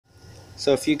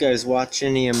So if you guys watch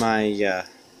any of my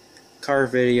car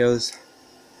videos,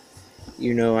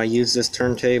 you know I use this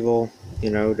turntable,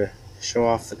 to show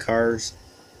off the cars.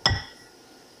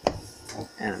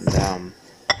 And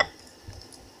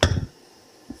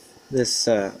this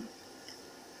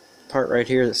part right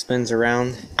here that spins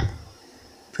around,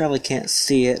 probably can't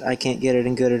see it. I can't get it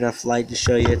in good enough light to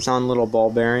show you. It's on little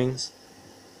ball bearings.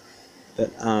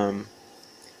 But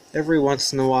every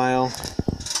once in a while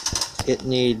it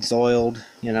needs oiled,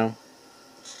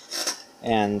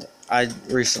 and I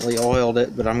recently oiled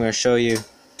it, but I'm going to show you.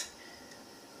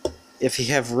 If you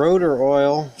have rotor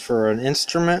oil for an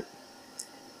instrument,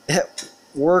 it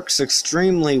works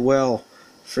extremely well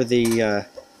for the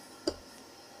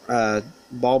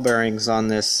ball bearings on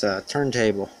this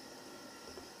turntable.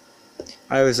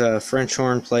 I was a French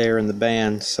horn player in the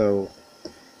band, so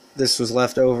this was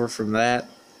left over from that.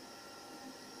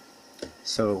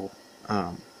 So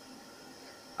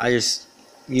I just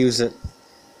use it.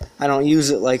 I don't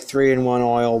use it like 3-in-1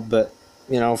 oil, but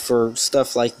for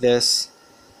stuff like this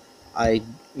I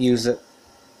use it,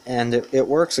 and it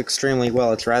works extremely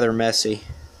well. It's rather messy,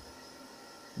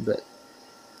 but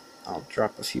I'll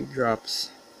drop a few drops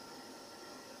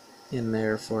in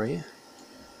there for you.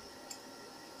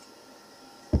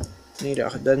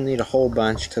 Doesn't need a whole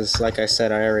bunch, because like I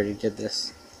said, I already did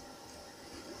this.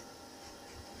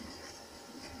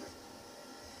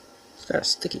 It's got a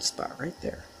sticky spot right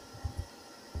there.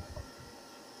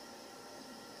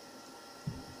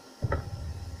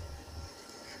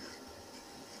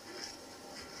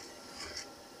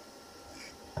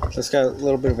 So it's got a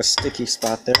little bit of a sticky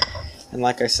spot there, and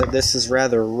like I said, this is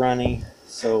rather runny,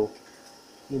 so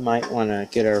you might want to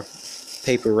get a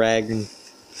paper rag and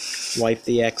wipe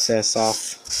the excess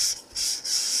off.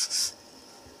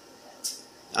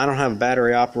 I don't have a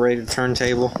battery operated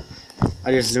turntable.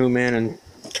 I just zoom in and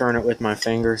turn it with my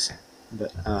fingers.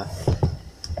 But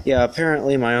yeah,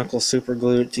 apparently my uncle super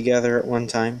glued it together at one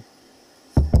time,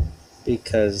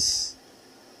 because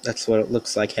that's what it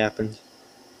looks like happened.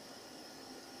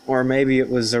 Or maybe it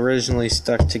was originally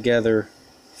stuck together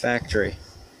factory,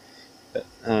 but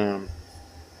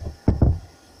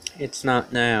it's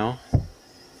not now.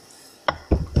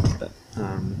 But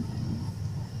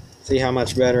see how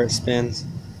much better it spins?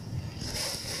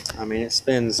 I mean, it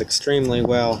spins extremely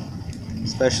well,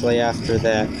 especially after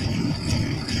that.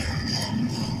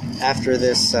 After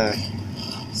this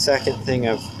second thing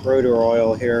of rotor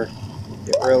oil here,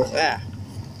 it really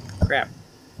crap!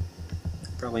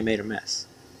 Probably made a mess.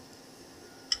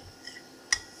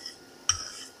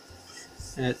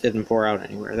 And it didn't pour out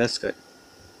anywhere. That's good.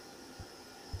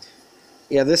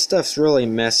 Yeah, this stuff's really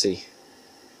messy,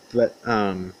 but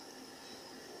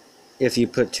if you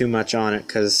put too much on it,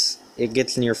 because it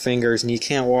gets in your fingers and you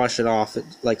can't wash it off. It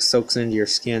like soaks into your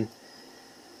skin,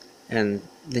 and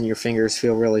then your fingers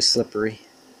feel really slippery.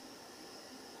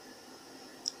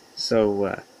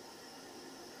 So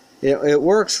it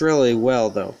works really well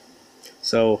though.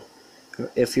 So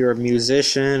if you're a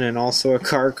musician and also a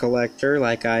car collector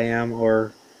like I am,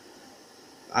 or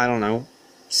I don't know,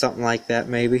 something like that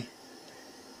maybe,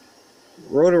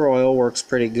 rotor oil works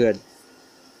pretty good.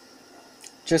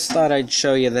 Just thought I'd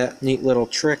show you that neat little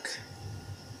trick.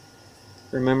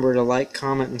 Remember to like,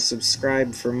 comment, and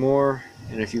subscribe for more.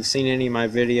 And if you've seen any of my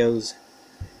videos,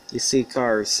 you see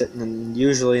cars sitting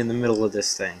usually in the middle of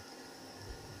this thing.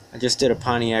 I just did a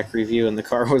Pontiac review and the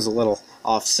car was a little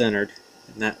off-centered,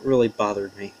 and that really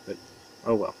bothered me, but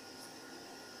oh well.